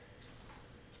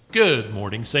Good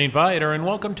morning, St. Viator, and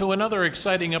welcome to another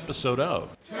exciting episode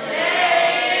of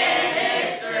Today in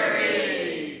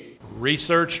History.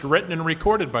 Researched, written, and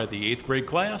recorded by the 8th grade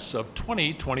class of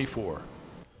 2024.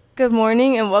 Good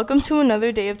morning, and welcome to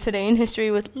another day of Today in History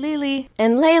with Lily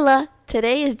and Layla.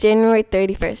 Today is January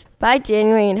 31st. Bye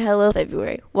January and hello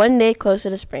February. One day closer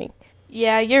to spring.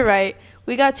 Yeah, you're right.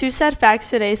 We got two sad facts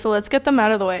today, so let's get them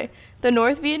out of the way. The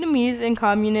North Vietnamese and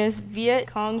Communist Viet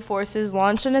Cong forces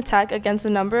launched an attack against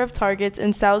a number of targets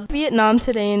in South Vietnam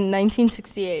today in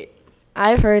 1968.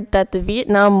 I've heard that the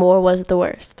Vietnam War was the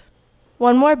worst.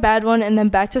 One more bad one and then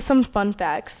back to some fun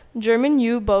facts. German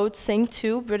U-boats sank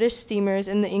two British steamers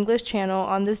in the English Channel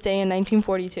on this day in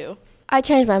 1942. I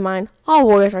changed my mind. All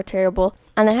wars are terrible.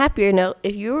 On a happier note,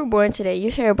 if you were born today, you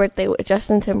share a birthday with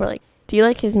Justin Timberlake. Do you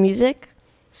like his music?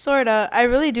 Sorta. I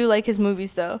really do like his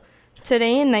movies, though.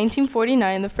 Today in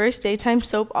 1949, the first daytime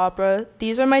soap opera,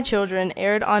 These Are My Children,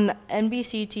 aired on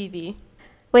NBC TV.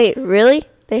 Wait, really?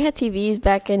 They had TVs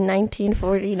back in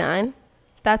 1949?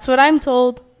 That's what I'm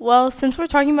told. Well, since we're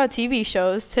talking about TV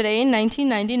shows, today in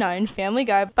 1999, Family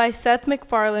Guy by Seth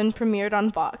MacFarlane premiered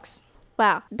on Fox.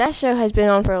 Wow, that show has been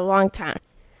on for a long time.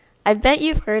 I bet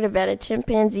you've heard about a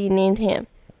chimpanzee named Ham.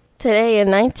 Today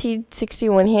in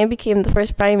 1961, Ham became the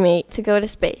first primate to go to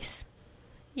space.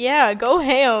 Yeah, go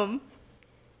Ham!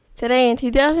 Today in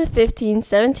 2015,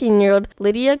 17-year-old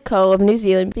Lydia Ko of New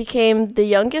Zealand became the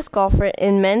youngest golfer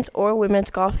in men's or women's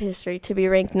golf history to be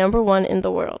ranked number 1 in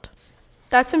the world.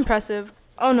 That's impressive.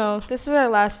 Oh no, this is our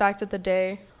last fact of the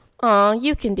day. Aw,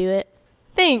 you can do it.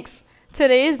 Thanks!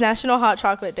 Today is National Hot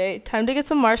Chocolate Day. Time to get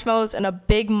some marshmallows and a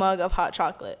big mug of hot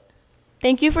chocolate.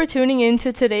 Thank you for tuning in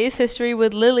to Today's History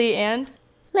with Lily and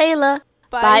Layla.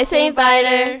 Bye, St.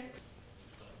 Viator!